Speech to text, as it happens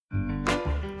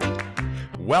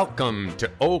Welcome to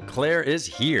Eau Claire is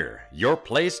Here, your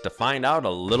place to find out a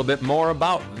little bit more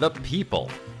about the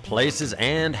people, places,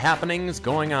 and happenings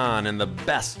going on in the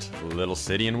best little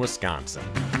city in Wisconsin.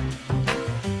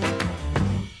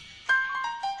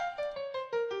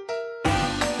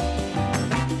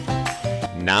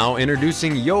 Now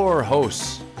introducing your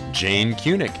hosts, Jane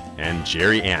Kunick and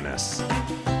Jerry Annis.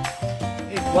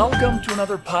 Hey, welcome to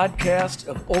another podcast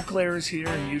of Eau Claire is Here,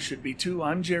 and you should be too.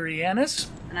 I'm Jerry Annis.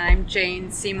 And I'm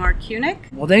Jane Seymour Kunick.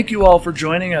 Well, thank you all for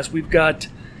joining us. We've got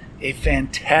a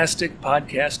fantastic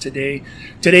podcast today.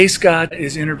 Today, Scott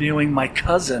is interviewing my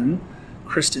cousin,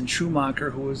 Kristen Schumacher,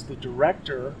 who is the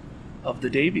director of the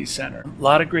Davies Center. A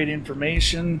lot of great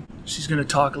information. She's going to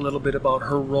talk a little bit about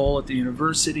her role at the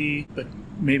university, but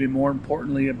maybe more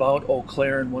importantly about Eau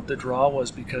Claire and what the draw was,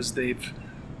 because they've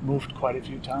moved quite a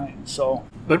few times.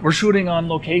 But we're shooting on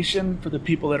location for the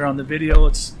people that are on the video.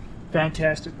 It's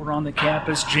fantastic. We're on the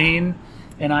campus. Jane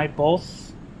and I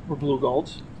both were Blue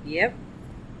Golds. Yep.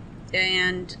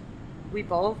 And we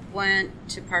both went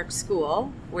to Park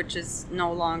School, which is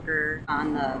no longer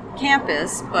on the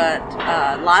campus, but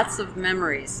lots of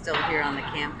memories still here on the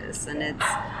campus. And it's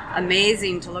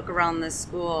amazing to look around this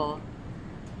school,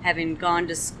 having gone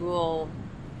to school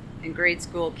in grade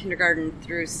school, kindergarten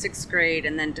through 6th grade,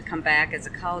 and then to come back as a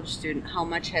college student, how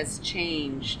much has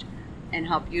changed and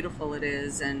how beautiful it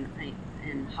is, and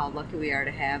how lucky we are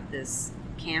to have this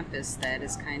campus that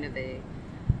is kind of a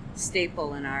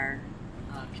staple in our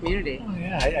community. Oh,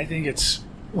 yeah, I think it's,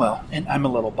 well, and I'm a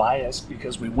little biased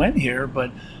because we went here,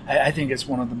 but I think it's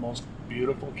one of the most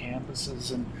beautiful campuses.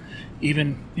 And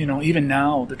even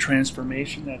now, the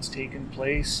transformation that's taken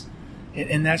place,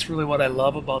 and that's really what I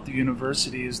love about the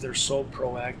university, is they're so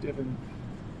proactive. And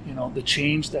the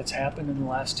change that's happened in the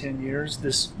last 10 years.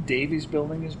 This Davies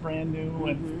building is brand new,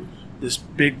 and this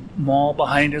big mall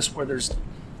behind us where there's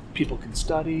people can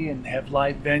study and have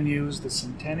live venues, the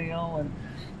Centennial, and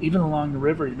even along the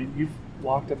river. I mean, you've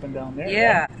walked up and down there.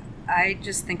 Yeah, right? I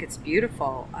just think it's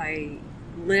beautiful. I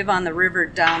live on the river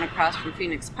down across from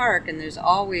Phoenix Park, and there's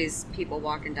always people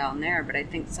walking down there, but I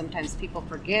think sometimes people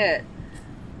forget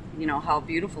how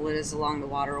beautiful it is along the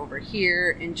water over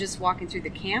here, and just walking through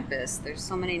the campus. There's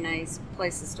so many nice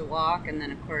places to walk, and then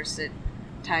of course it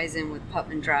ties in with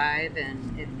Putman Drive,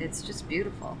 and it's just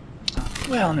beautiful.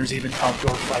 Well, and there's even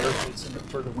outdoor fire pits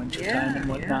for the winter time and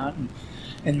whatnot. Yeah.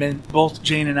 And then both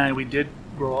Jane and I, we did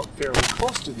grow up fairly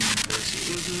close to the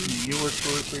university. I mean, you were 2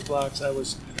 or 3 blocks. I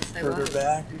was further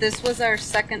back. This was our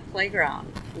second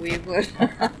playground. We would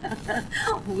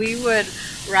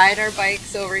ride our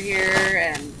bikes over here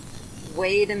and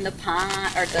wade in the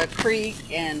pond or the creek,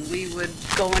 and we would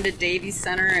go into Davies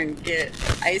Center and get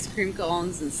ice cream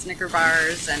cones and Snicker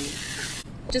bars and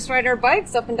just ride our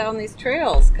bikes up and down these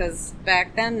trails, because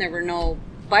back then there were no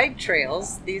bike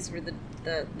trails. These were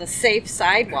the safe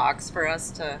sidewalks for us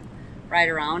to ride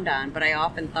around on. But I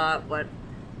often thought what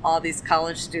all these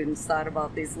college students thought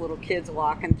about these little kids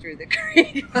walking through the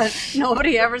creek, but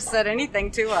nobody ever said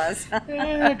anything to us.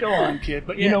 Yeah, go on, kid.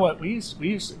 But you know what? We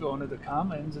used to go into the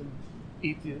commons and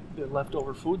eat the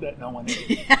leftover food that no one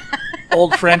ate.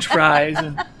 Old French fries,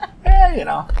 and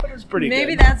but it was pretty good.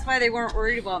 Maybe that's why they weren't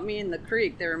worried about me in the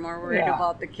creek. They were more worried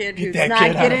about the kid who's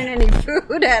not getting any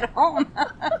food at home.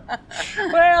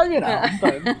 Well,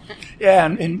 but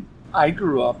and I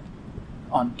grew up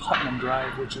on Putnam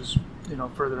Drive, which is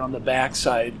further on the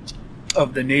backside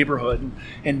of the neighborhood,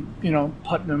 and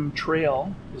Putnam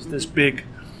Trail is this big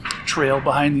trail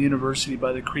behind the university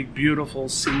by the creek, beautiful,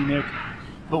 scenic.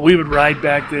 But we would ride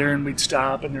back there, and we'd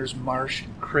stop, and there's marsh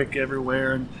and creek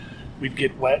everywhere, and we'd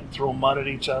get wet and throw mud at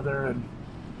each other, and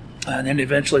then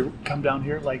eventually come down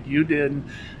here like you did. And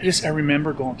I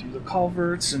remember going through the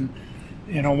culverts, and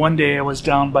one day I was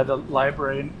down by the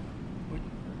library, and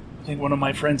I think one of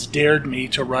my friends dared me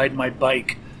to ride my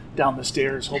bike down the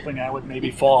stairs, hoping I would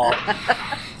maybe fall.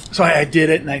 So I did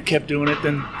it, and I kept doing it.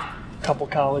 Then a couple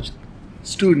college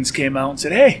students came out and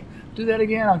said, "Hey, do that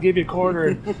again, I'll give you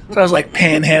 $0.25. So I was like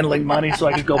panhandling money so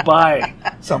I could go buy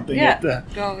something.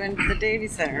 Go into the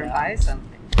Davies Center and buy something.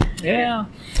 Yeah.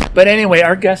 But anyway,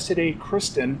 our guest today,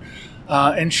 Kristen,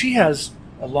 and she has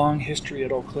a long history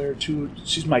at Eau Claire too.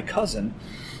 She's my cousin.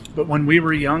 But when we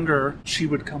were younger, she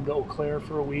would come to Eau Claire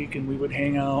for a week, and we would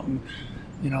hang out, and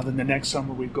then the next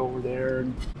summer we'd go over there.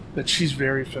 But she's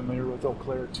very familiar with Eau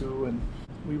Claire too, and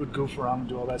we would goof around and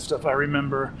do all that stuff. I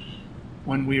remember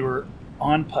when we were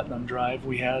on Putnam Drive,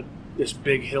 we had this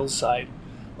big hillside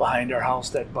behind our house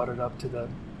that butted up to the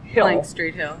hill. Plank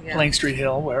Street Hill, yeah. Plank Street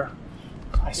Hill, where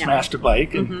I smashed a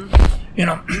bike. And,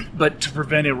 but to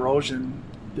prevent erosion,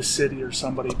 the city or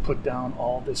somebody put down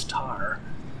all this tar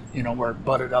where it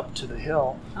butted up to the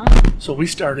hill. Oh. So we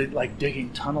started like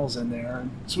digging tunnels in there,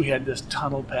 and so we had this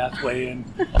tunnel pathway, and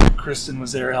Kristen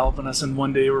was there helping us, and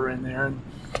one day we were in there and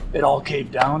it all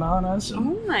caved down on us. And,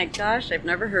 Oh my gosh, I've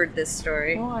never heard this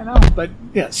story. oh, I know, but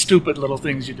yeah, stupid little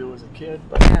things you do as a kid,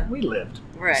 but Yeah. we lived.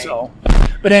 Right. So,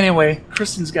 but anyway,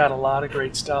 Kristen's got a lot of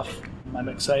great stuff. I'm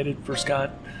excited for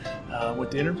Scott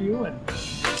with the interview, and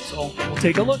so we'll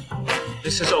take a look.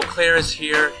 This is Eau Claire is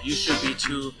here. You should be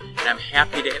too. And I'm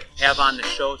happy to have on the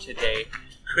show today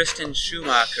Kristen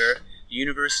Schumacher, the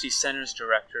University Centers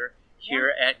Director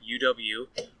here at UW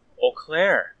Eau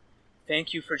Claire.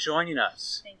 Thank you for joining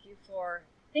us. Thank you for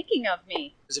thinking of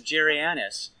me. Because of Jerry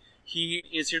Annis, he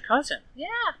is your cousin. Yeah.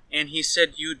 And he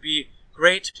said you'd be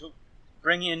great to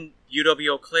bring in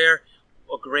UW Eau Claire,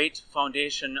 a great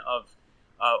foundation of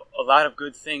a lot of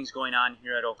good things going on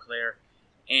here at Eau Claire.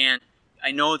 And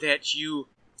I know that you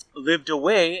lived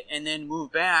away and then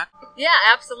moved back. Yeah,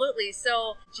 absolutely.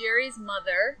 So Jerry's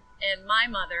mother and my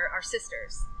mother are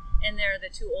sisters, and they're the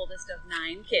two oldest of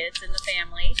 9 kids in the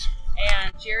family.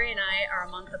 And Jerry and I are a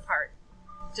month apart,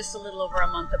 just a little over a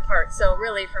month apart. So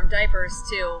really, from diapers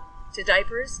to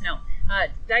diapers, no,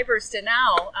 diapers to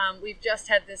now, we've just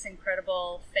had this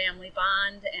incredible family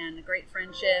bond and a great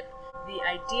friendship. The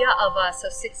idea of us, so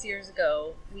 6 years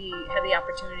ago, we had the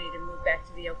opportunity to move back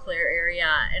to the Eau Claire area,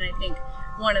 and I think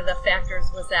one of the factors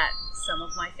was that some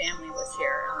of my family was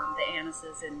here, the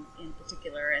Annises in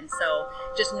particular, and so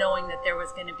just knowing that there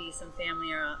was going to be some family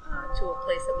to a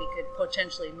place that we could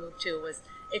potentially move to was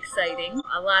exciting.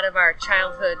 A lot of our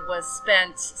childhood was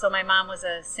spent, so my mom was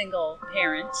a single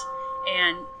parent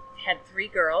and had 3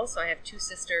 girls, so I have 2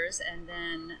 sisters, and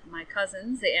then my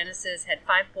cousins, the Annises, had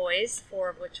 5 boys, 4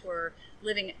 of which were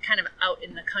living kind of out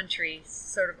in the country,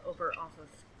 sort of over off of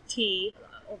T,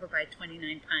 over by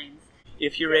 29 Pines.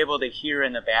 If you're able to hear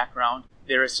in the background,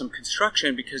 there is some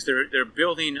construction because they're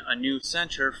building a new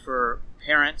center for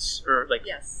parents, or like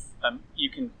Yes. You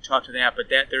can talk to that, but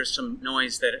there's some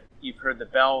noise that you've heard the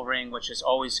bell ring, which is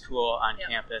always cool on Yep.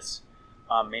 campus.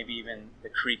 Maybe even the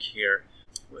creek here.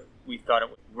 We thought it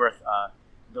was worth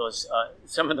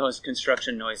some of those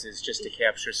construction noises just to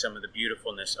capture some of the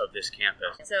beautifulness of this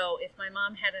campus. So if my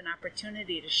mom had an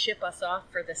opportunity to ship us off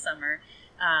for the summer,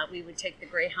 we would take the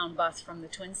Greyhound bus from the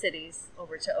Twin Cities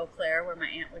over to Eau Claire, where my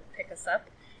aunt would pick us up,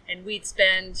 and we'd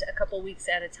spend a couple weeks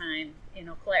at a time in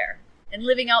Eau Claire. And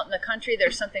living out in the country,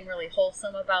 there's something really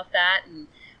wholesome about that, and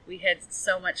we had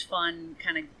so much fun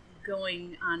kind of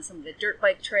going on some of the dirt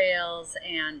bike trails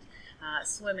and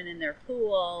swimming in their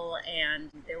pool,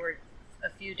 and there were a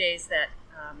few days that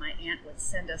my aunt would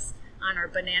send us on our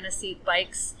banana seat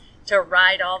bikes to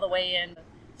ride all the way in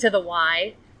to the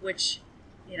Y, which,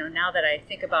 now that I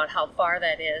think about how far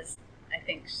that is, I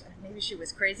think maybe she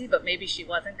was crazy, but maybe she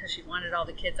wasn't, because she wanted all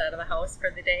the kids out of the house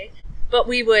for the day. But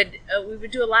we would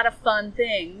do a lot of fun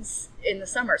things in the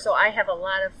summer. So I have a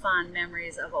lot of fond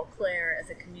memories of Eau Claire as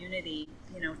a community.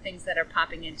 Things that are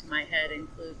popping into my head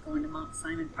include going to Mount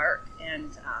Simon Park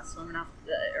and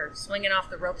swinging off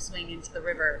the rope swing into the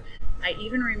river. I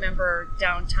even remember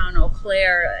downtown Eau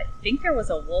Claire, I think there was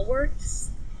a Woolworths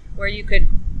where you could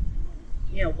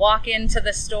walk into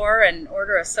the store and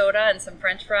order a soda and some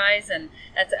French fries, and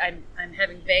I'm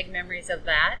having vague memories of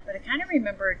that. But I kind of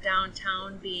remember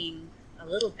downtown being a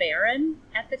little barren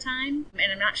at the time,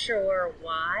 and I'm not sure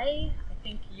why. I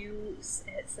think you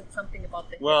had said something about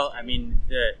the Well, history.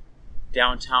 the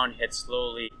downtown had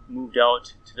slowly moved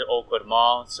out to the Oakwood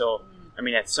Mall, so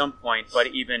at some point, but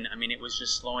even it was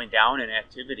just slowing down in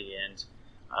activity, and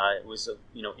it was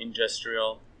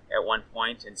industrial at one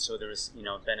point, and so there was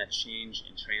been a change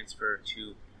in transfer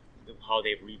to how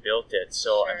they've rebuilt it.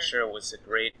 So I'm sure it was a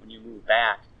great, when you move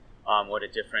back, what a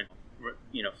different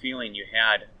feeling you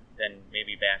had than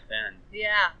maybe back then.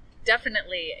 Yeah,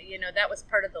 definitely. That was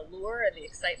part of the lure and the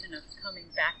excitement of coming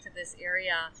back to this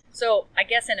area. So I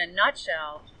guess in a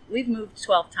nutshell, we've moved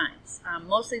 12 times,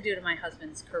 mostly due to my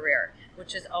husband's career,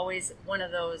 which is always one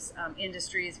of those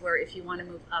industries where if you want to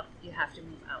move up, you have to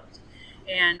move out.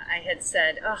 And I had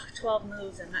said, 12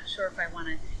 moves, I'm not sure if I want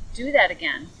to do that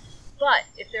again. But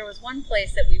if there was one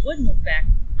place that we would move back,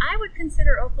 I would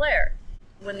consider Eau Claire.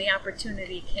 When the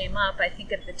opportunity came up, I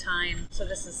think at the time, so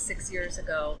this is 6 years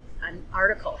ago, an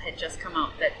article had just come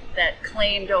out that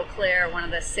claimed Eau Claire one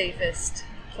of the safest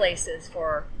places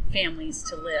for families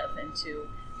to live and to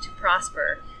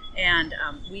prosper. And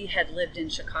we had lived in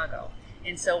Chicago.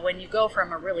 And so when you go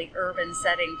from a really urban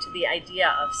setting to the idea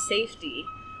of safety,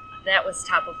 that was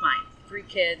top of mind 3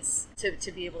 kids,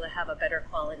 to be able to have a better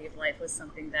quality of life was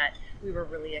something that we were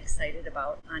really excited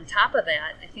about. On top of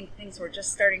that, I think things were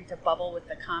just starting to bubble with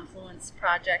the Confluence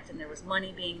project, and there was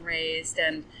money being raised,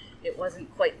 and it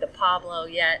wasn't quite the Pablo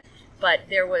yet, but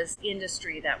there was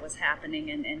industry that was happening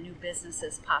and new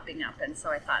businesses popping up. And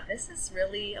so I thought, this is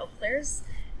really, Eau Claire's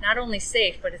not only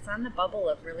safe, but it's on the bubble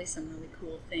of really some really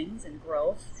cool things and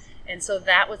growth. And so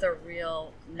that was a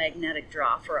real magnetic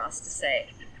draw for us to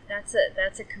say,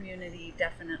 that's a community,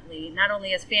 definitely. Not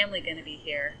only is family going to be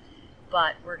here,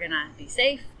 but we're going to be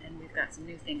safe, and we've got some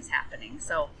new things happening.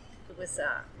 So it was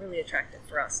really attractive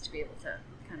for us to be able to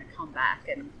kind of come back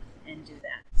and do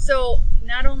that. So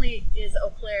not only is Eau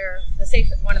Claire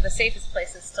one of the safest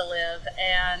places to live,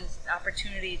 and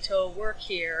opportunity to work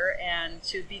here and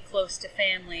to be close to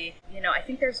family, I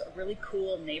think there's really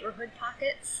cool neighborhood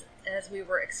pockets. As we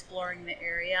were exploring the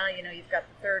area, you've got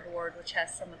the Third Ward, which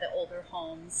has some of the older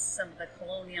homes, some of the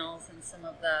colonials, and some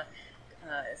of the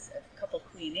a couple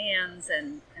Queen Anne's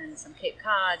and some Cape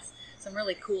Cods, some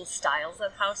really cool styles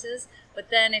of houses. But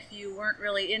then if you weren't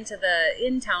really into the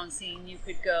in-town scene, you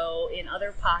could go in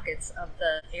other pockets of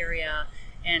the area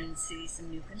and see some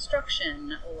new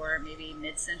construction or maybe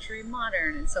mid-century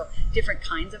modern, and so different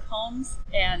kinds of homes,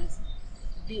 and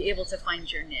be able to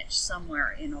find your niche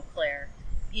somewhere in Eau Claire,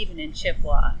 even in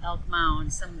Chippewa, Elk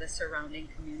Mound, some of the surrounding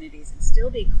communities, and still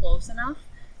be close enough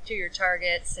to your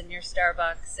Targets and your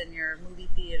Starbucks and your movie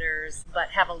theaters, but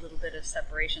have a little bit of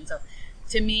separation. So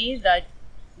to me,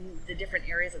 the different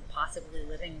areas of possibly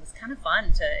living was kind of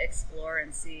fun to explore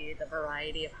and see the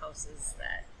variety of houses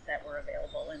that were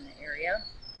available in the area.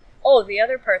 Oh, the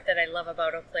other part that I love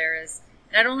about Eau Claire is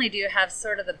not only do you have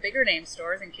sort of the bigger name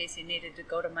stores in case you needed to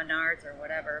go to Menards or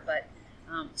whatever, but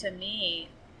to me,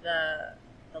 the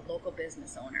local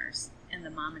business owners and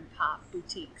the mom and pop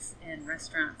boutiques and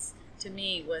restaurants, to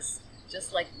me, was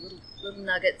just like little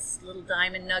nuggets, little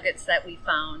diamond nuggets that we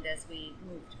found as we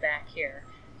moved back here.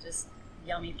 Just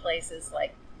yummy places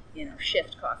like,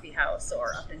 Shift Coffee House,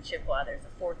 or up in Chippewa, there's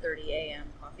a 4:30 a.m.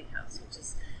 coffee house, which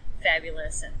is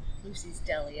fabulous, and Lucy's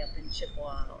Deli up in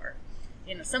Chippewa, or,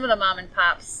 some of the mom and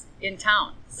pops in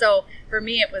town. So for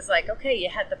me, it was like, okay, you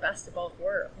had the best of both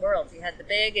worlds. You had the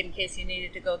big in case you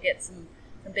needed to go get some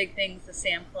big things, the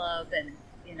Sam Club, and,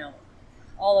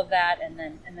 all of that, and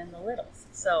then the littles.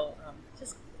 So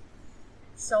just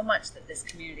so much that this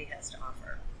community has to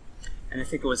offer. And I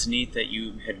think it was neat that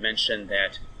you had mentioned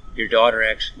that your daughter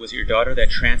that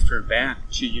transferred back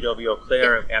to UW Eau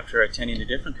Claire after attending a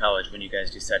different college when you guys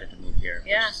decided to move here.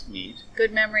 Yeah. Which is neat.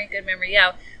 Good memory.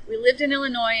 Yeah. We lived in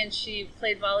Illinois, and she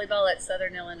played volleyball at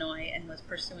Southern Illinois and was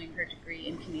pursuing her degree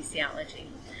in kinesiology.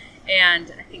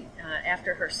 And I think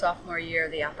after her sophomore year,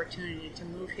 the opportunity to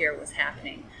move here was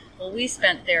happening. Well, we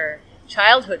spent their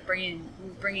childhood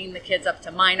bringing the kids up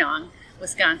to Minong,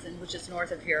 Wisconsin, which is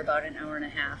north of here about an hour and a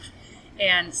half.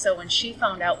 And so when she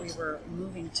found out we were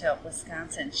moving to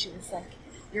Wisconsin, she was like,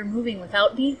 "You're moving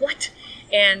without me? What?"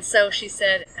 And so she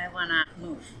said, "I want to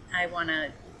move. I want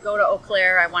to go to Eau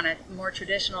Claire. I want a more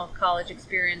traditional college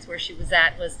experience." Where she was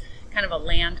at was kind of a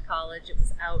land college. It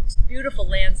was out, beautiful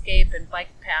landscape and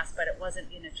bike paths, but it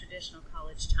wasn't in a traditional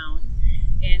college town.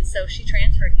 And so she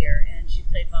transferred here, and she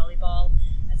played volleyball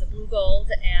as a Blue Gold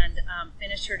and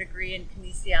finished her degree in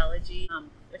kinesiology.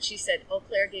 But she said, Eau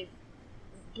Claire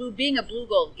being a Blue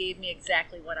Gold gave me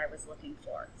exactly what I was looking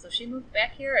for. So she moved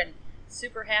back here, and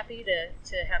super happy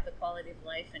to have the quality of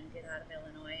life and get out of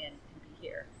Illinois and be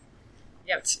here.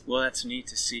 Yep. That's neat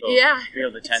to see. Yeah. Be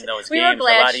able to attend those games a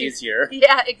lot easier.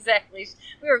 Yeah, exactly.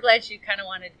 We were glad she kind of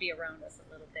wanted to be around us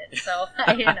a little bit. So,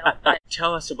 But.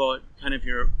 Tell us about kind of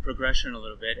your progression a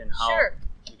little bit and how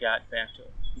you got back to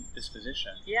this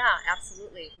position. Yeah,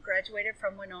 absolutely. Graduated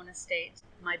from Winona State.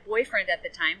 My boyfriend at the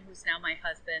time, who's now my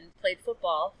husband, played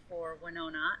football for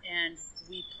Winona, and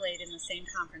we played in the same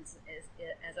conference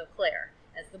as Eau Claire,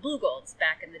 as the Blue Golds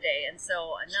back in the day. And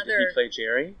so did he play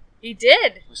Jerry? He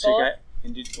did.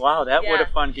 Wow, what a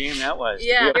fun game that was.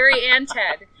 Yeah, Jerry and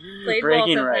Ted played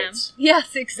bragging both of rights. them.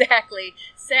 Yes, exactly.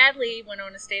 Sadly,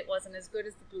 Winona State wasn't as good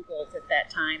as the Blue Golds at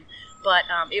that time, but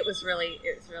it was really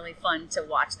fun to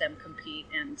watch them compete.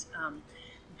 And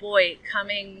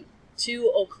coming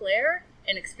to Eau Claire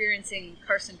and experiencing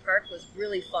Carson Park was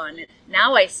really fun.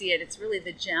 Now I see it; it's really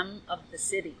the gem of the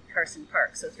city, Carson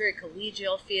Park. So it's very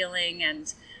collegial feeling,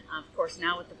 and of course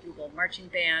now with the Blue Gold Marching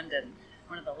Band and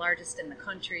one of the largest in the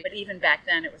country. But even back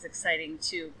then, it was exciting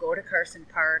to go to Carson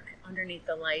Park underneath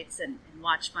the lights and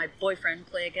watch my boyfriend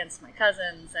play against my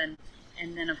cousins. And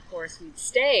then, of course, we'd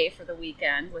stay for the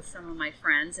weekend with some of my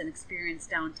friends and experience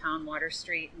downtown Water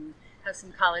Street and have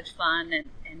some college fun and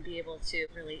and be able to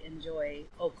really enjoy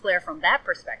Eau Claire from that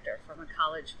perspective, from a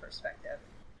college perspective.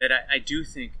 That I do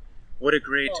think, what a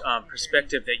great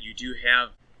perspective that you do have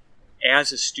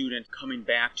as a student coming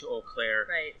back to Eau Claire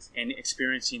Right. and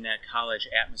experiencing that college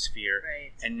atmosphere,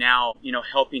 Right. and now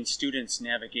helping students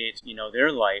navigate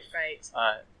their life. Right.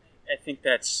 I think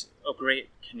that's a great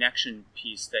connection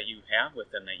piece that you have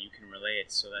with them that you can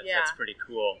relate. So that's pretty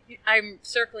cool. I'm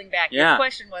circling back. Yeah. Your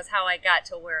question was how I got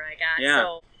to where I got. Yeah.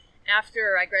 So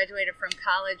after I graduated from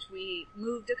college, we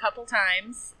moved a couple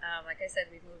times. Like I said,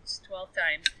 we moved 12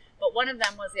 times. But one of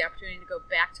them was the opportunity to go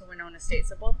back to Winona State.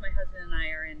 So both my husband and I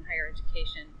are in higher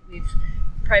education. We've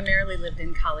primarily lived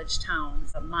in college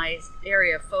towns. My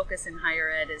area of focus in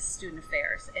higher ed is student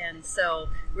affairs. And so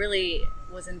really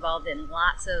was involved in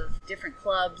lots of different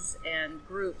clubs and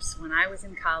groups when I was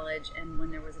in college, and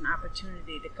when there was an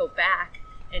opportunity to go back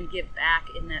and give back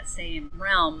in that same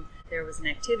realm, there was an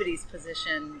activities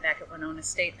position back at Winona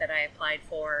State that I applied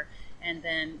for, and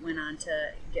then went on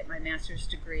to get my master's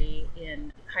degree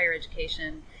in higher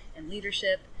education and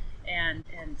leadership, and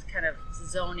kind of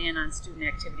zone in on student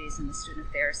activities and the student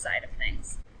affairs side of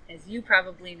things. As you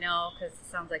probably know, because it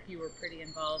sounds like you were pretty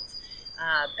involved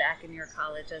back in your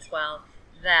college as well,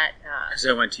 that Because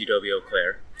I went to UW Eau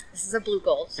Claire. this is a blue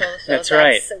gold, so That's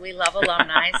right. We love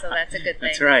alumni, so that's a good thing.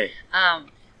 That's right.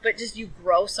 But just you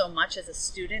grow so much as a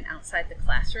student outside the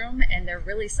classroom, and there are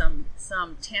really some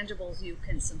tangibles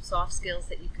some soft skills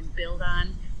that you can build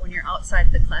on when you're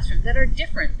outside the classroom that are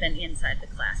different than inside the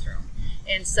classroom.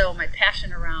 And so my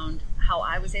passion around how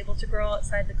I was able to grow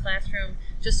outside the classroom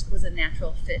just was a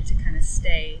natural fit to kind of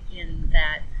stay in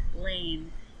that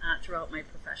lane throughout my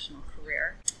professional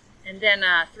career. And then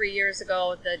 3 years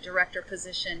ago, the director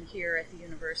position here at the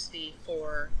university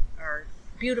for our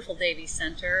beautiful Davies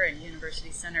Center and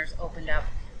University Centers opened up,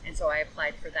 and so I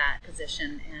applied for that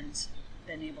position and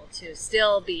been able to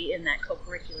still be in that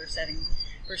co-curricular setting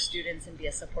for students and be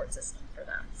a support system for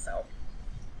them. So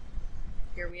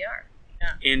here we are.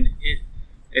 Yeah. And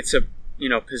it's a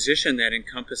position that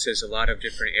encompasses a lot of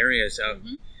different areas of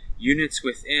units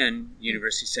within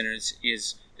University Centers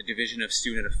is the Division of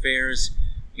Student Affairs,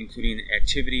 including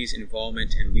activities,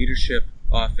 involvement, and leadership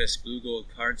office, Blue Gold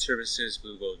Card Services,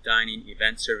 Blue Gold Dining,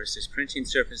 Event Services, Printing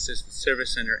Services, the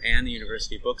Service Center, and the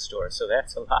University Bookstore. So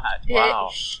that's a lot.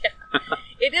 Wow.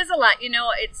 It is a lot.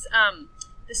 It's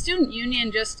the student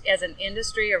union, just as an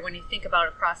industry, or when you think about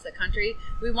across the country,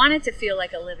 we want it to feel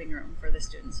like a living room for the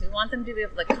students. We want them to be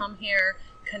able to come here,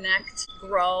 connect,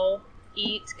 grow,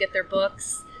 eat, get their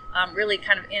books, really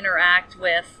kind of interact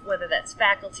with whether that's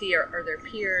faculty or their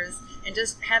peers, and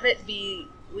just have it be,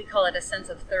 we call it a sense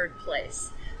of third place.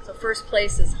 So first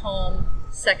place is home,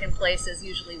 second place is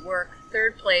usually work,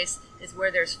 third place is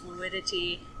where there's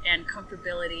fluidity and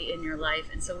comfortability in your life.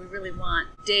 And so we really want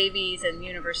Davies and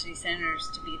University Centers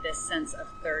to be this sense of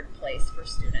third place for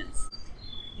students.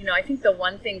 I think the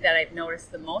one thing that I've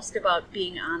noticed the most about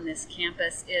being on this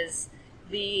campus is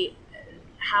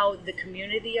how the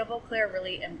community of Eau Claire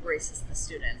really embraces the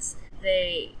students.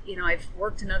 I've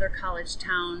worked in other college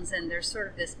towns, and there's sort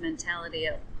of this mentality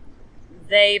of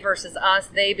they versus us,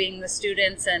 they being the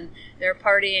students, and they're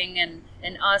partying,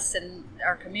 and us and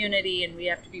our community, and we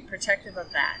have to be protective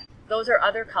of that. Those are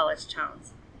other college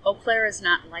towns. Eau Claire is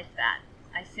not like that.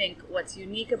 I think what's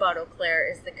unique about Eau Claire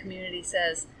is the community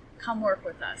says, come work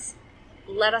with us.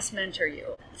 Let us mentor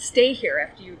you. Stay here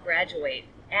after you graduate.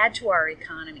 Add to our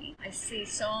economy. I see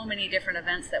so many different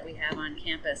events that we have on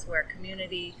campus where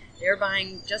community, they're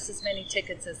buying just as many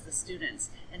tickets as the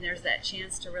students, and there's that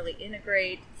chance to really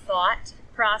integrate thought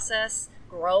process,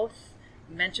 growth,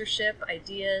 mentorship,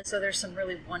 ideas. So there's some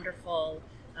really wonderful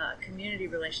community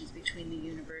relations between the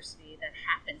university that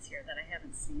happens here that I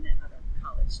haven't seen at other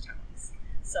college towns.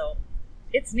 So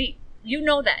it's neat. You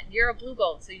know that. You're a Blue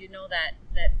Gold, so you know that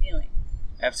feeling.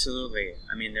 Absolutely.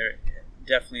 I mean, there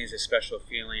definitely is a special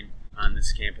feeling on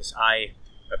this campus. I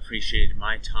appreciated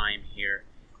my time here,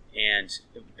 and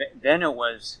then it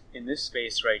was in this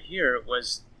space right here. It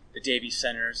was the Davies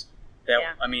Centers.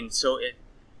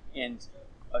 And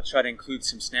I'll try to include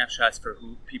some snapshots for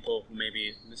people who may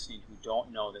be listening who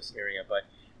don't know this area. But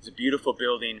there's a beautiful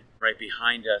building right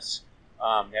behind us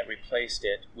that replaced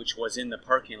it, which was in the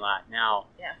parking lot now.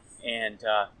 Yes. And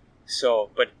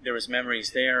but there was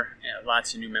memories there, and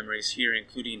lots of new memories here,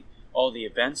 including all the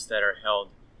events that are held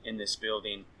in this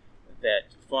building that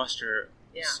foster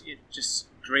just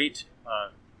great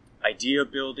idea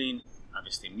building,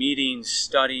 obviously meetings,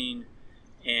 studying,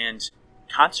 and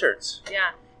concerts.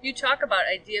 Yeah, you talk about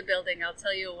idea building. I'll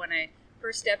tell you, when I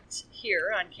first stepped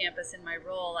here on campus in my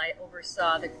role, I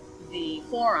oversaw the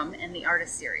forum and the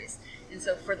artist series. And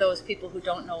so for those people who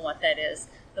don't know what that is,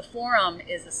 the Forum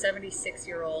is a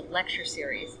 76-year-old lecture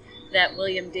series that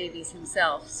William Davies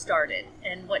himself started.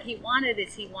 And what he wanted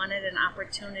is he wanted an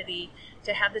opportunity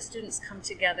to have the students come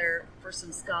together for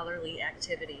some scholarly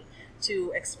activity,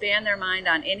 to expand their mind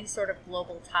on any sort of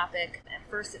global topic. At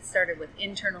first it started with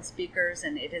internal speakers,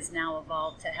 and it has now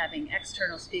evolved to having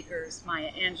external speakers,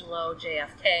 Maya Angelou,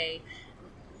 JFK,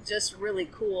 just really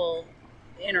cool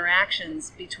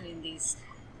interactions between these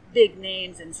big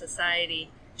names in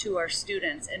society to our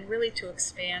students, and really to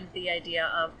expand the idea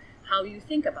of how you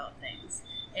think about things.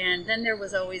 And then there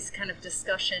was always kind of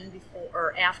discussion before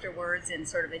or afterwards, and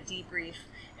sort of a debrief.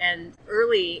 And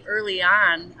early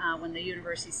on, when the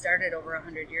university started over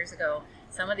 100 years ago,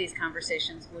 some of these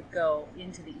conversations would go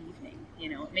into the evening. You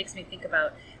know, it makes me think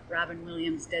about Robin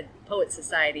Williams' Dead Poets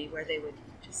Society, where they would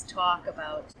just talk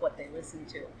about what they listened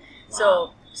to.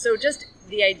 Wow. So just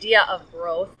the idea of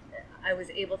growth, I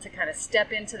was able to kind of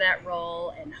step into that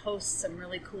role and host some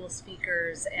really cool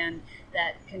speakers, and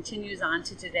that continues on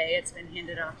to today. It's been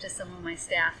handed off to some of my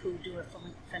staff who do a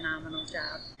phenomenal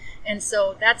job. And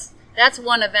so that's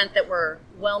one event that we're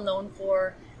well known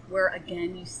for, where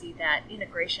again you see that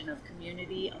integration of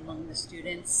community among the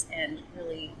students, and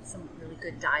really some really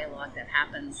good dialogue that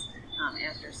happens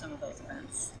after some of those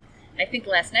events. I think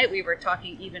last night we were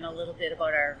talking even a little bit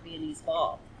about our Viennese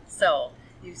ball. So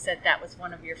you said that was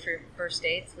one of your first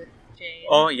dates with Jane?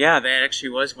 Oh yeah, that actually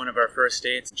was one of our first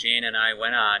dates. Jane and I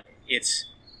went on. It's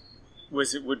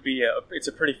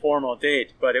a pretty formal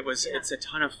date, but it's a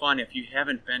ton of fun. If you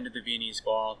haven't been to the Viennese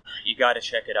Ball, you got to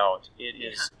check it out. It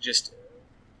is just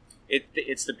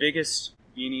it's the biggest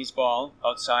Viennese Ball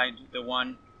outside the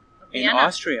one in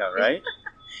Austria, right?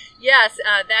 Yes,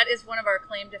 that is one of our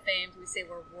claim to fame. We say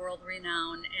we're world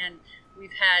renowned, and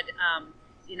we've had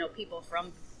people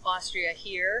from Austria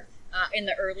here in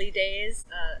the early days.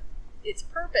 Its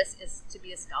purpose is to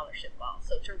be a scholarship ball,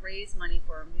 so to raise money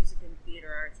for our music and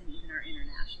theater arts and even our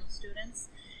international students.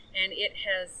 And it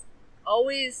has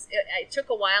always, it took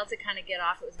a while to kind of get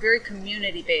off. It was very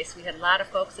community based. We had a lot of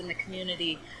folks in the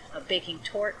community baking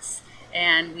torts,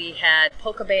 and we had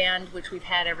polka band, which we've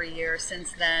had every year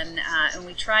since then, and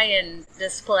we try and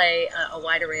display a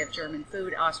wide array of German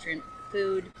food, Austrian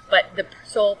food, but the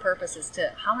sole purpose is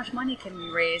to how much money can we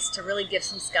raise to really give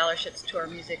some scholarships to our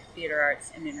music, theater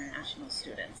arts, and international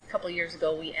students. A couple years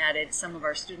ago, we added some of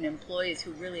our student employees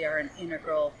who really are an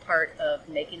integral part of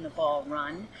making the ball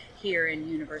run here in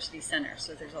University Center.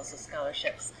 So there's also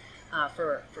scholarships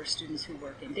for students who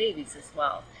work in Davies as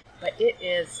well. But it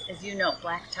is, as you know,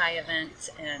 black tie event,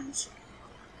 and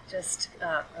just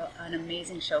an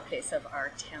amazing showcase of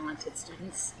our talented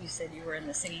students. You said you were in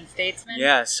the Singing Statesmen?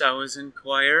 Yes, I was in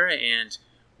choir and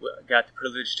got the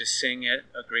privilege to sing at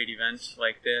a great event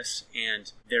like this.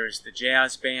 And there's the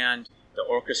jazz band, the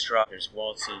orchestra, there's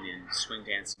waltzing and swing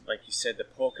dancing. Like you said, the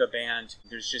polka band.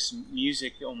 There's just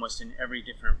music almost in every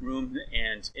different room,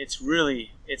 and it's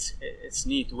really, it's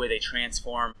neat the way they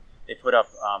transform. They put up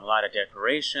a lot of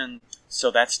decoration,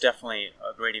 so that's definitely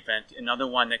a great event. Another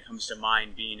one that comes to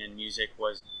mind being in music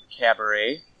was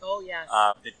cabaret. Oh, yes.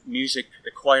 The music,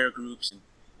 the choir groups, and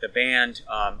the band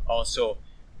also,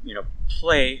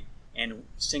 play and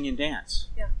sing and dance.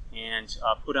 Yeah. And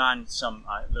put on some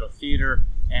little theater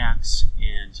acts,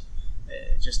 and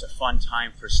just a fun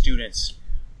time for students.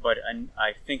 But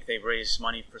I think they raise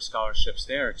money for scholarships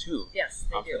there, too. Yes,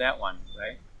 they do. For that one,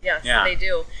 right? Yes, yeah. They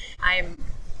do. I'm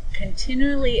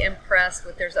continually impressed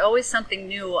with, there's always something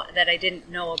new that I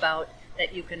didn't know about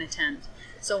that you can attend.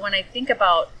 So when I think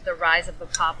about the rise of the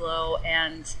Pablo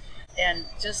and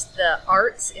just the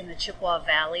arts in the Chippewa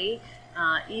Valley,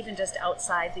 even just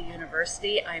outside the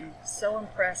university, I'm so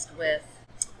impressed with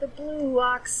the Blue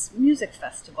Ox Music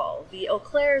Festival, the Eau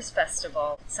Claire's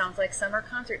Festival. Sounds like summer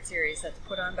concert series that's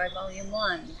put on by Volume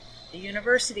 1, the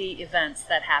university events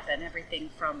that happen, everything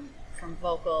from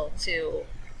vocal to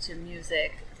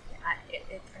music.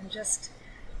 I'm just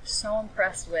so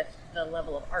impressed with the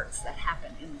level of arts that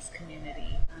happen in this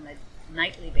community on a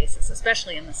nightly basis,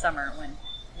 especially in the summer when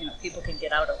people can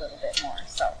get out a little bit more.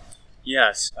 So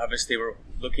yes, obviously we're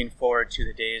looking forward to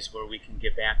the days where we can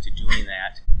get back to doing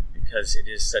that, because it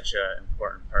is such an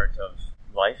important part of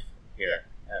life here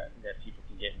that people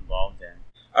can get involved in.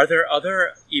 Are there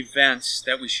other events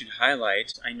that we should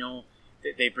highlight? I know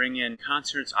that they bring in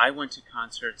concerts. I went to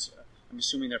concerts. I'm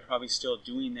assuming they're probably still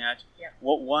doing that. Yeah.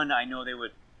 What one, I know they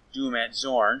would do them at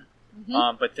Zorn,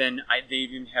 but then they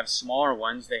even have smaller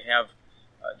ones. They have,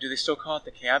 do they still call it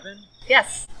the Cabin?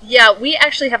 Yes. Yeah, we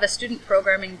actually have a student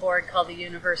programming board called the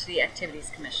University Activities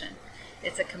Commission.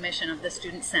 It's a commission of the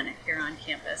Student Senate here on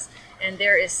campus. And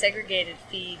there is segregated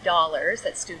fee dollars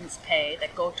that students pay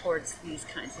that go towards these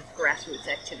kinds of grassroots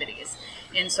activities.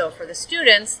 And so for the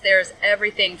students, there's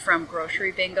everything from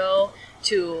grocery bingo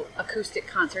to acoustic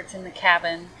concerts in the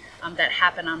cabin that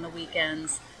happen on the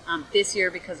weekends. This year,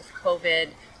 because of COVID,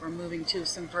 we're moving to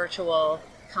some virtual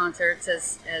concerts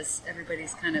as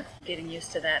everybody's kind of getting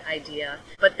used to that idea.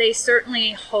 But they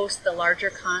certainly host the larger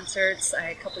concerts.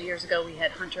 A couple years ago, we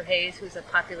had Hunter Hayes, who's a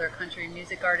popular country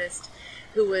music artist,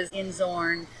 who was in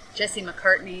Zorn. Jesse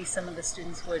McCartney, some of the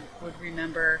students would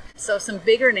remember. So some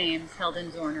bigger names held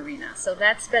in Zorn Arena. So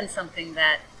that's been something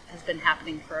that has been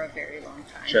happening for a very long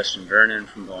time. Justin Vernon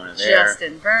from Bona there.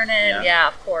 Justin Vernon, yeah,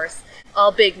 of course.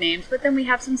 All big names, but then we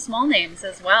have some small names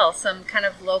as well. Some kind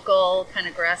of local, kind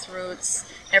of grassroots,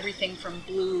 everything from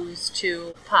blues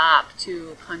to pop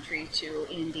to country to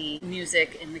indie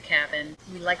music in the cabin.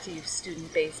 We like to use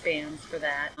student-based bands for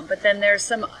that. But then there's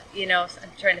some,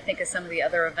 I'm trying to think of some of the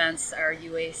other events our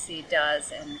UAC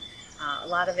does, and a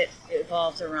lot of it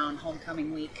evolves around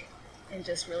homecoming week and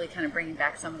just really kind of bringing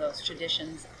back some of those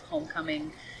traditions,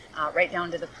 homecoming, right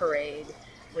down to the parade,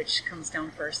 which comes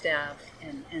down First Ave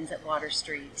and ends at Water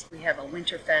Street. We have a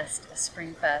Winter Fest, a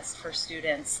Spring Fest for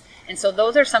students. And so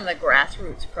those are some of the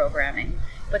grassroots programming.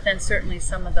 But then certainly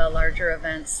some of the larger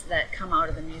events that come out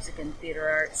of the music and theater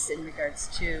arts in regards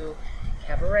to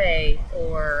cabaret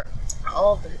or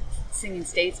all of the Singing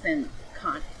Statesmen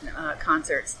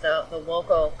concerts, the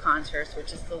WOCO concerts,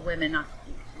 which is the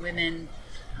women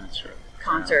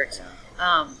concert,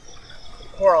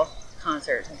 choral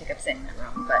concert. I think I'm saying that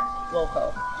wrong, but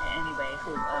WOCO anyway.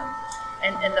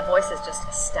 And the voices just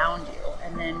astound you.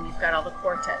 And then you've got all the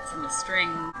quartets and the string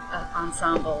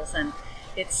ensembles, and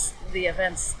the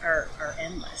events are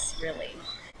endless, really.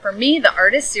 For me, the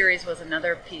artist series was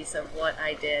another piece of what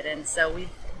I did, and so we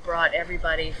brought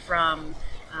everybody from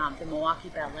the Milwaukee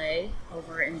Ballet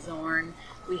over in Zorn.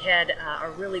 We had a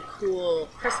really cool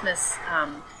Christmas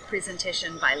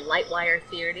presentation by Lightwire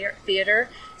Theater.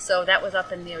 So that was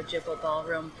up in the Ojibwa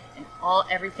Ballroom, and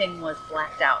everything was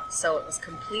blacked out. So it was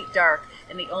complete dark,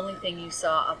 and the only thing you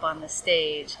saw up on the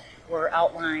stage were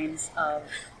outlines of,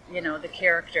 the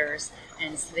characters,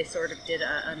 and so they sort of did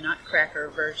a Nutcracker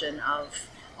version of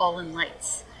All in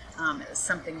Lights. It was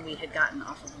something we had gotten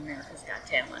off of America's Got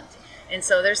Talent. And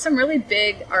so there's some really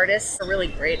big artists, a really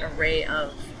great array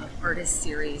of artist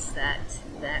series that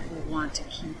we want to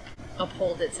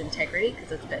uphold its integrity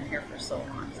because it's been here for so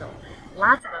long. So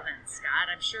lots of events, Scott.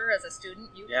 I'm sure as a student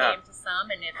you came to some,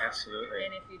 and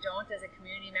if you don't as a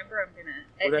community member, I'm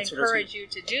going to encourage you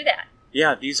to do that.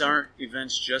 Yeah, these aren't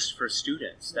events just for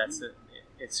students.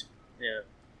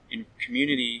 And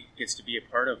community gets to be a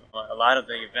part of a lot of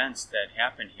the events that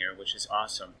happen here, which is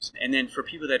awesome. And then for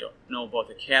people that don't know about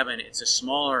the cabin, it's a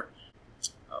smaller.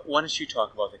 Why don't you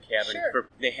talk about the cabin? Sure.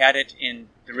 They had it in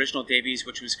the original Davies,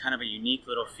 which was kind of a unique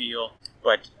little feel,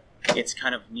 but it's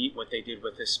kind of neat what they did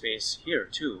with this space here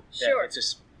too. Sure.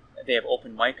 They have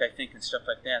open mic, I think, and stuff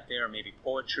like that there, or maybe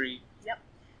poetry. Yep.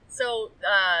 So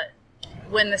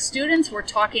when the students were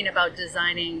talking about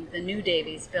designing the new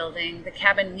Davies building, the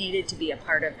cabin needed to be a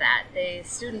part of that.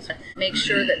 Students make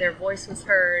sure that their voice was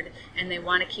heard, and they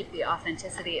want to keep the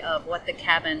authenticity of what the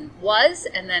cabin was,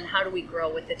 and then how do we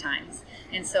grow with the times.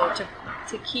 And so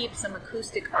to keep some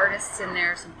acoustic artists in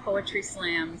there, some poetry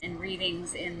slams and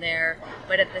readings in there,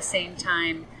 but at the same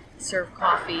time serve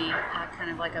coffee,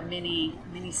 kind of like a mini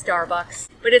Starbucks.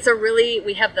 But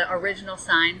we have the original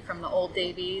sign from the old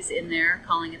Davies in there,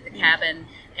 calling it the cabin,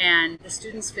 and the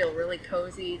students feel really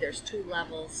cozy. There's 2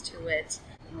 levels to it,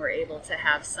 and we're able to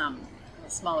have some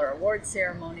smaller award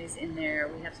ceremonies in there.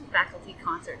 We have some faculty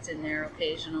concerts in there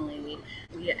occasionally.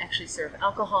 We actually serve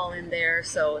alcohol in there,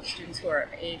 so if students who are of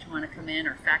age want to come in,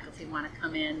 or faculty want to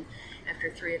come in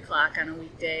after 3 o'clock on a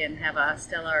weekday and have a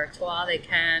Stella Artois, they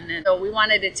can. And so we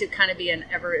wanted it to kind of be an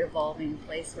ever-evolving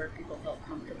place where people felt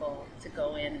comfortable to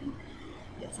go in and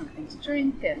get something to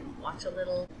drink and watch a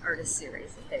little artist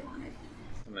series if they wanted.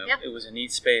 It was a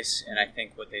neat space, and I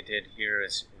think what they did here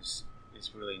is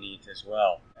really neat as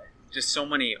well. Just so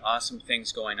many awesome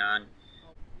things going on.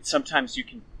 Sometimes you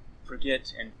can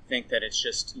forget and think that it's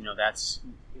just,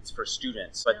 it's for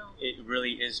students, but it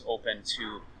really is open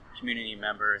to community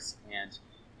members,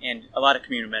 and a lot of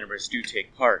community members do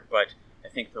take part, but I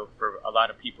think for a lot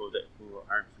of people who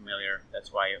aren't familiar,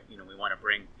 that's why we want to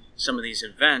bring some of these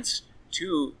events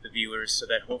to the viewers so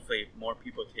that hopefully more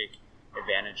people take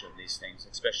advantage of these things,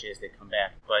 especially as they come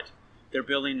back. But they're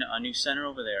building a new center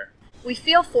over there. We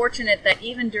feel fortunate that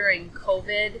even during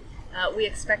COVID, we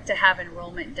expect to have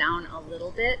enrollment down a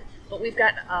little bit, but we've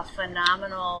got a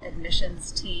phenomenal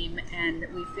admissions team, and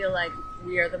we feel like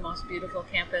we are the most beautiful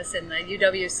campus in the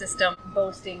UW system,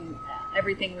 boasting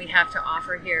everything we have to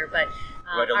offer here. But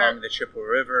right along the Chippewa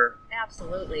River.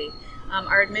 Absolutely.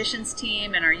 Our admissions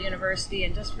team and our university,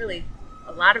 and just really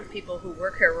a lot of people who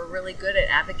work here, were really good at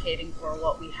advocating for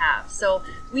what we have. So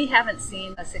we haven't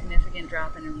seen a significant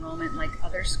drop in enrollment like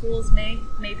other schools may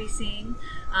be seeing.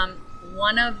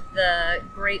 One of the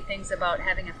great things about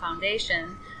having a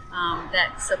foundation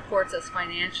that supports us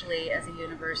financially as a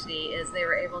university is they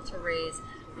were able to raise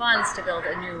funds to build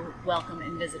a new Welcome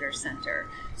and Visitor Center.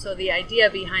 So the idea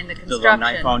behind the construction... The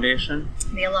Alumni Foundation?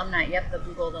 The Alumni, the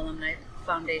Blue Gold Alumni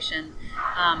Foundation.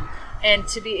 And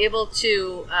to be able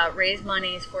to raise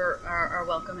monies for our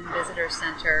Welcome and Visitor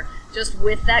Center, just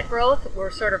with that growth,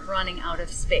 we're sort of running out of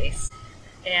space.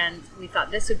 And we thought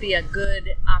this would be a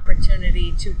good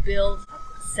opportunity to build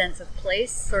a sense of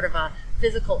place, sort of a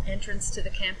physical entrance to the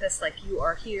campus, like you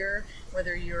are here,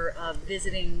 whether you're a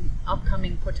visiting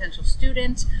upcoming potential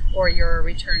student or you're a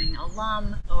returning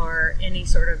alum or any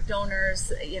sort of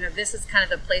donors. This is kind of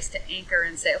the place to anchor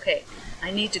and say, okay, I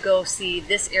need to go see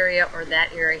this area or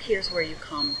that area. Here's where you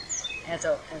come as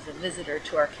a visitor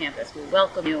to our campus. We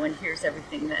welcome you, and here's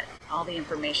all the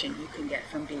information you can get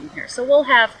from being here. So we'll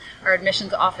have our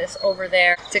admissions office over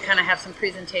there to kind of have some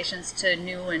presentations to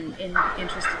new and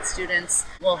interested students.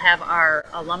 We'll have our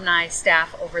alumni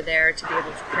staff over there to be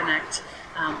able to connect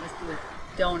with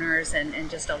donors and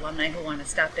just alumni who want to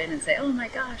stop in and say, oh my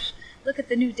gosh, look at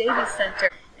the new Davies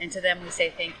Center. And to them we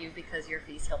say thank you because your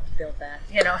fees helped build that.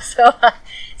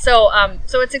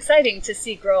 So it's exciting to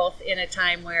see growth in a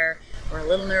time where we're a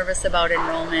little nervous about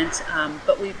enrollment,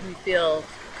 but we feel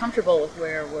comfortable with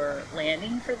where we're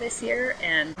landing for this year,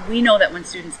 and we know that when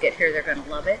students get here they're going to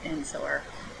love it, and so our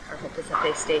hope is that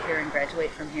they stay here and graduate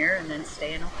from here and then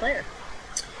stay in Eau Claire.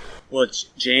 Well,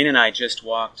 Jane and I just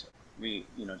walked. We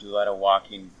do a lot of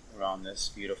walking around this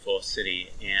beautiful city,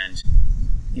 and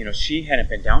she hadn't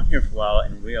been down here for a while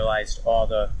and realized all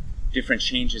the different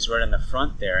changes right on the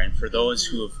front there. And for those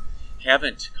who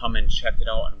haven't come and checked it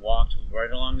out and walked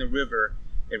right along the river,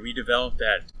 they redeveloped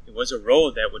that. It was a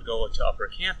road that would go to Upper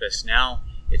Campus. Now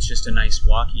it's just a nice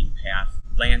walking path,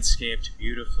 landscaped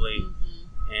beautifully,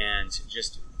 and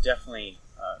just definitely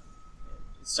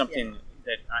something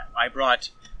that I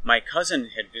brought. My cousin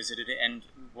had visited it, and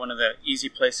one of the easy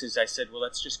places I said, well,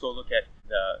 let's just go look at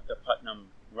the Putnam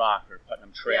Rock or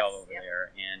Putnam Trail over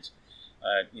there. And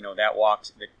that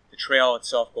walked, the trail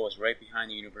itself goes right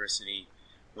behind the university,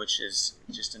 which is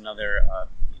just another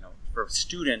for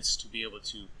students to be able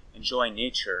to enjoy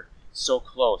nature so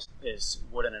close is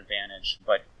what an advantage.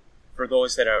 But for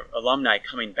those that are alumni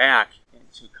coming back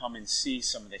to come and see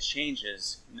some of the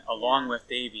changes along with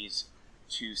Davies,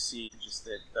 to see just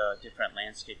the different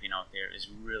landscaping out there is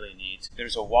really neat.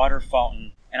 There's a water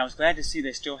fountain, and I was glad to see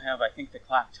they still have, I think, the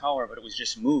clock tower, but it was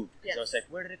just moved. Yes. So I was like,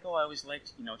 where did it go? I always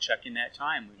liked, checking that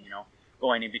time,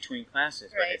 going in between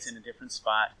classes, but it's in a different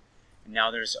spot. And now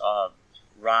there's a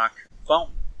rock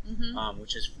fountain,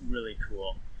 which is really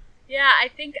cool. Yeah, I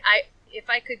think if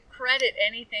I could credit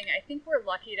anything, I think we're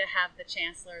lucky to have the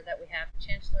chancellor that we have.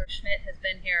 Chancellor Schmidt has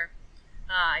been here,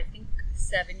 I think,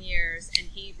 7 years, and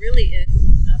he really is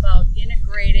about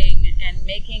integrating and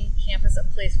making campus a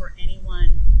place where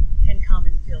anyone can come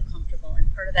and feel comfortable.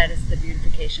 And part of that is the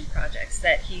beautification projects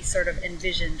that he sort of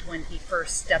envisioned when he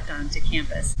first stepped onto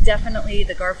campus. Definitely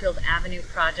the Garfield Avenue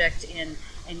project and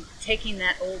taking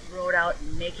that old road out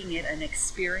and making it an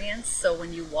experience. So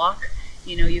when you walk,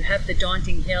 you have the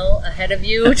daunting hill ahead of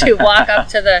you to walk up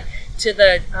to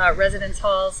the residence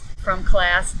halls from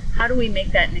class. How do we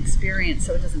make that an experience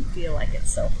so it doesn't feel like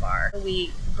it's so far?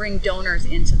 We bring donors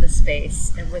into the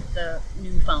space and with the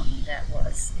new fountain that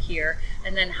was here.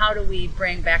 And then how do we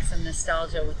bring back some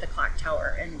nostalgia with the clock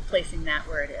tower and placing that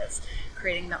where it is?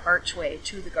 Creating the archway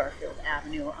to the Garfield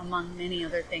Avenue, among many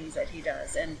other things that he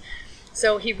does. And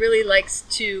so he really likes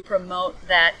to promote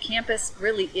that campus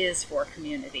really is for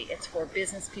community. It's for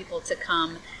business people to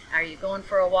come. Are you going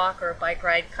for a walk or a bike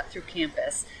ride? Cut through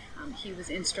campus. He was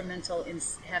instrumental in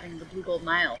having the Blue Gold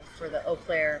Mile for the Eau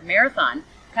Claire Marathon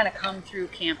kind of come through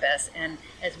campus. And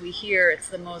as we hear, it's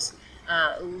the most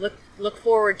look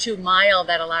forward to mile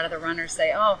that a lot of the runners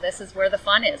say, oh, this is where the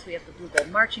fun is. We have the Blue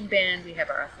Gold Marching Band, we have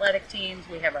our athletic teams,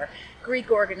 we have our Greek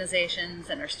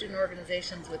organizations and our student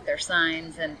organizations with their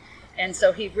signs. And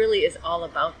so he really is all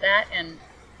about that. And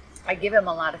I give him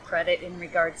a lot of credit in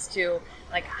regards to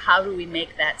how do we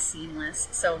make that seamless?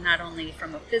 So not only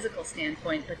from a physical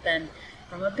standpoint, but then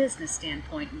from a business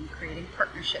standpoint and creating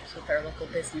partnerships with our local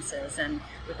businesses and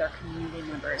with our community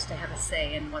members to have a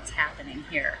say in what's happening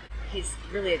here. He's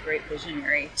really a great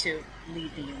visionary to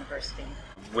lead the university.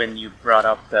 When you brought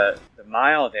up the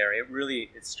mile there,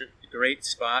 it's a great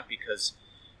spot because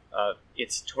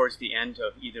it's towards the end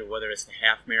of either whether it's the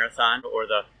half marathon or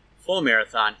the full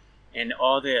marathon, and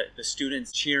all the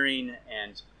students cheering,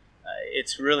 and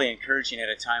it's really encouraging at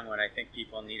a time when I think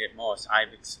people need it most.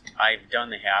 I've done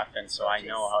the half, and so I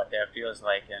know how that feels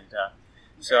like, and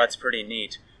so that's pretty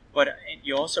neat. But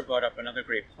you also brought up another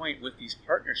great point with these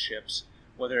partnerships,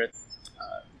 whether it's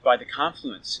by the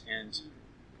Confluence and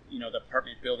the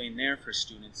apartment building there for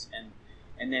students,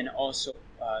 and then also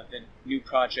the new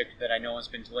project that I know has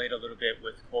been delayed a little bit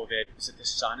with COVID. Is it the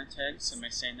Sonategs? Am I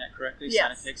saying that correctly?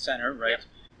 Yes. Sonateg Center, right? Yep.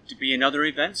 To be another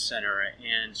event center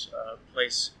and a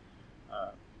place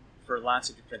for lots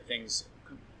of different things,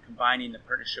 combining the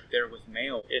partnership there with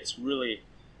Mayo. It's really,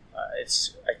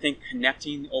 I think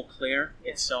connecting Eau Claire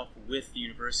itself with the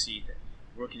university,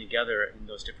 working together in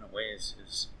those different ways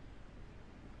is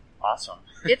awesome.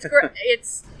 It's great.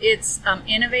 It's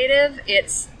innovative.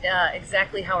 It's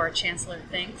exactly how our chancellor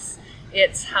thinks.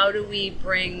 It's how do we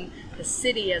bring the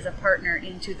city as a partner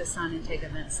into the Sonanteg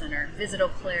Event Center, Visit Eau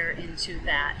Claire into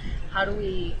that. How do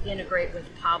we integrate with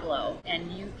Pablo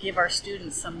and you give our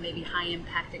students some maybe high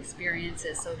impact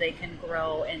experiences so they can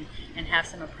grow and have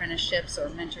some apprenticeships or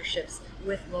mentorships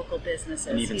with local businesses.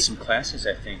 And even some classes,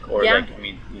 I think, or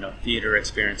theater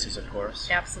experiences, of course.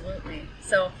 Absolutely.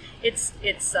 So it's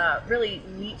really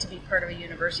neat to be part of a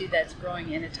university that's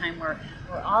growing in a time where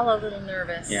we're all a little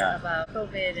nervous about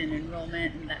COVID and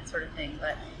enrollment and that sort of thing,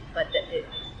 but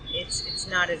it's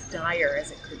not as dire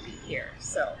as it could be here.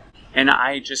 So. And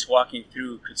I, just walking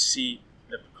through, could see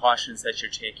the precautions that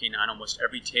you're taking. On almost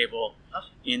every table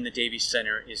in the Davies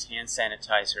Center is hand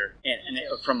sanitizer. And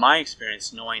from my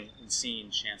experience, knowing and seeing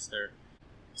Chancellor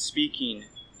speaking,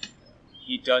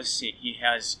 he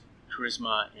has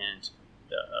charisma and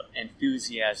the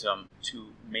enthusiasm to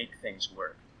make things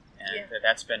work. And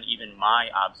that's been even my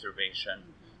observation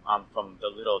from the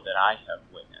little that I have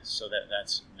witnessed. So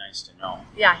that's nice to know.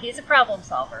 Yeah, he's a problem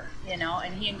solver,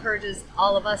 and he encourages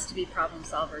all of us to be problem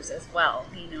solvers as well.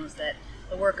 He knows that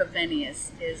the work of many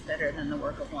is better than the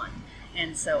work of one.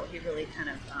 And so he really kind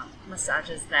of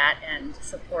massages that and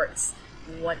supports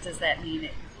what does that mean.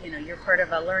 You're part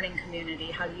of a learning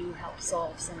community. How do you help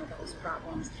solve some of those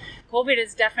problems? COVID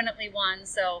is definitely one.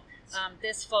 So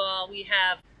this fall we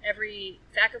have every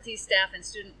faculty, staff, and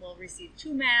student will receive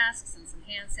 2 masks and some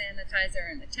hand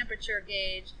sanitizer and a temperature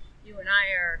gauge. You and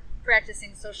I are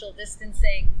practicing social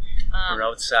distancing. We're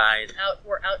outside.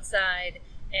 We're outside.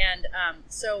 And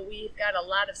so we've got a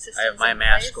lot of systems. I have my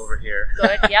mask over here.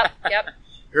 Good. Yep.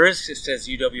 Yours says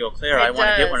UW Eau Claire. I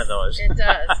want to get one of those. It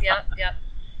does. Yep.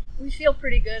 We feel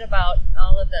pretty good about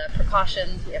all of the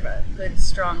precautions. We have a good,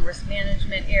 strong risk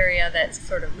management area that's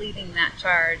sort of leading that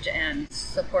charge, and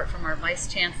support from our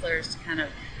vice chancellors to kind of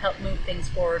help move things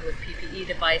forward with PPE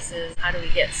devices. How do we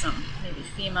get some maybe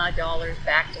FEMA dollars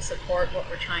back to support what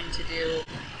we're trying to do?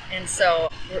 And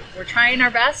so we're trying our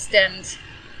best, and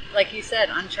like you said,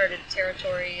 uncharted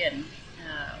territory, and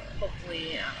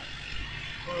hopefully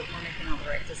we're making all the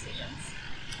right decisions.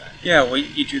 Yeah, well,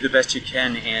 you do the best you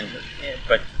can,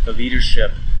 but the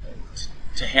leadership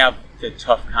to have the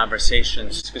tough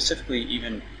conversations. Specifically,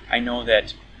 even I know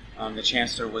that the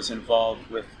chancellor was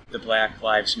involved with the Black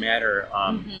Lives Matter.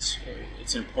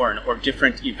 It's important, or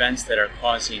different events that are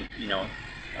causing,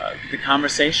 the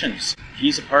conversations.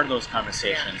 He's a part of those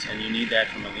conversations, and you need that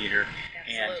from a leader.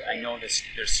 Absolutely. And I know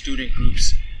there's student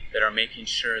groups that are making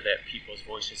sure that people's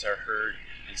voices are heard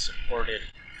and supported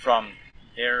from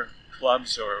their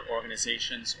clubs or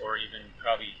organizations, or even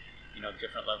probably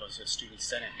different levels of student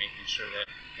senate, making sure that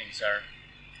things are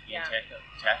being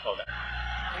tackled.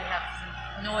 We have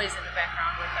some noise in the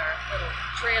background with our little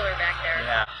trailer back there.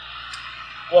 Yeah.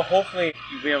 Well, hopefully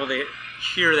you'll be able to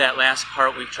hear that last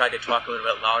part. We've tried to talk a little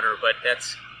bit louder, but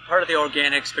that's part of the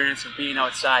organic experience of being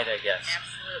outside, I guess.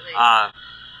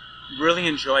 Absolutely. Really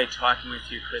enjoyed talking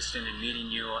with you, Kristen, and meeting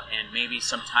you, and maybe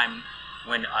sometime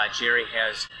when Jerry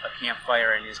has a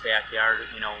campfire in his backyard,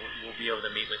 we'll be able to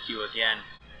meet with you again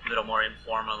a little more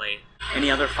informally.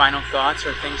 Any other final thoughts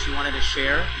or things you wanted to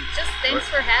share? Just thanks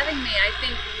for having me. I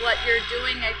think what you're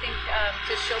doing,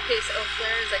 to showcase Eau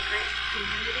Claire is a great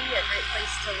community, a great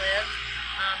place to live.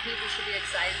 People should be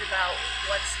excited about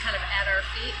what's kind of at our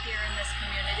feet here in this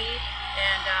community,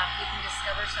 and you can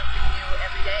discover something new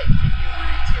every day if you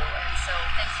wanted to. And so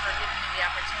thanks for giving me the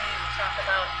opportunity to talk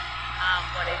about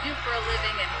what I do for a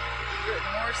living, and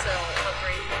more so how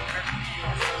great our community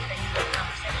is. So thank you for the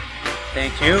conversation.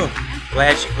 Thank you.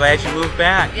 Glad you moved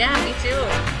back. Yeah, me too.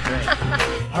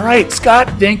 All right, Scott,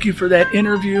 thank you for that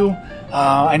interview.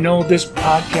 I know this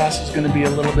podcast is going to be a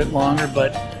little bit longer,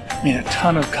 but I mean, a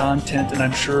ton of content, and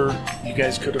I'm sure you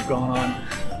guys could have gone on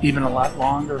even a lot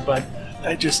longer, but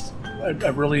I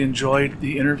really enjoyed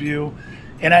the interview,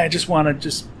 and I just want to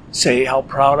just say how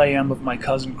proud I am of my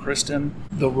cousin Kristen.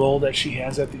 The role that she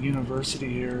has at the university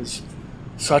here is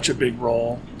such a big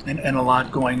role, and a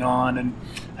lot going on, and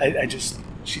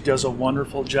she does a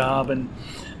wonderful job,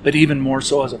 but even more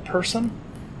so as a person.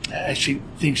 She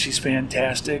thinks she's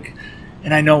fantastic,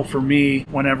 and I know for me,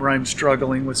 whenever I'm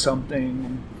struggling with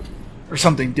something or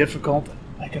something difficult,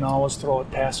 I can always throw it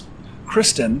past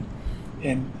Kristen,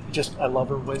 and I love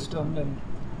her wisdom and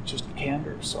just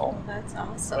candor. So that's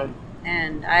awesome.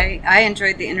 And I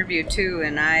enjoyed the interview too,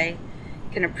 and I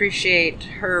can appreciate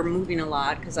her moving a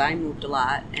lot because I moved a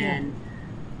lot, and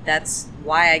that's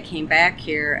why I came back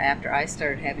here after I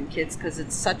started having kids, because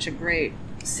it's such a great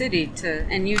city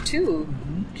and you too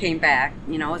came back.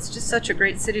 It's just such a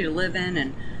great city to live in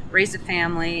and raise a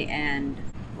family, and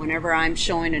whenever I'm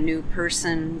showing a new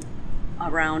person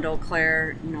around Eau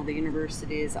Claire, the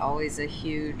university is always a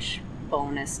huge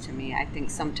bonus to me. I think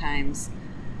sometimes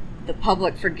the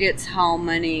public forgets how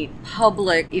many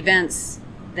public events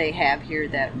they have here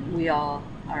that we all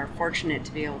are fortunate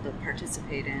to be able to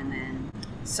participate in, and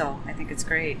so I think it's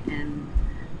great. And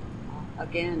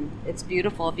again, it's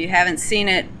beautiful. If you haven't seen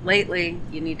it lately,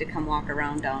 you need to come walk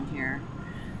around down here.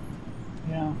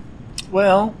 Yeah.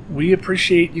 Well, we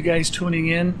appreciate you guys tuning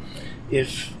in.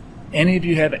 If any of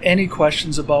you have any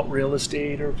questions about real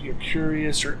estate, or if you're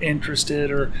curious or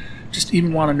interested, or just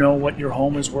even want to know what your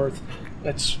home is worth,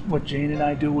 that's what Jane and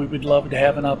I do. We would love to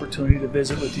have an opportunity to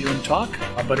visit with you and talk.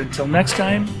 But until next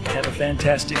time, have a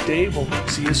fantastic day. We'll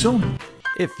see you soon.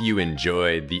 If you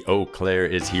enjoyed the Eau Claire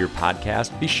is Here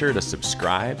podcast, be sure to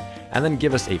subscribe and then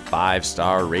give us a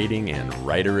 5-star rating and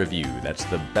write a review. That's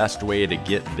the best way to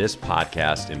get this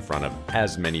podcast in front of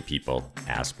as many people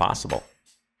as possible.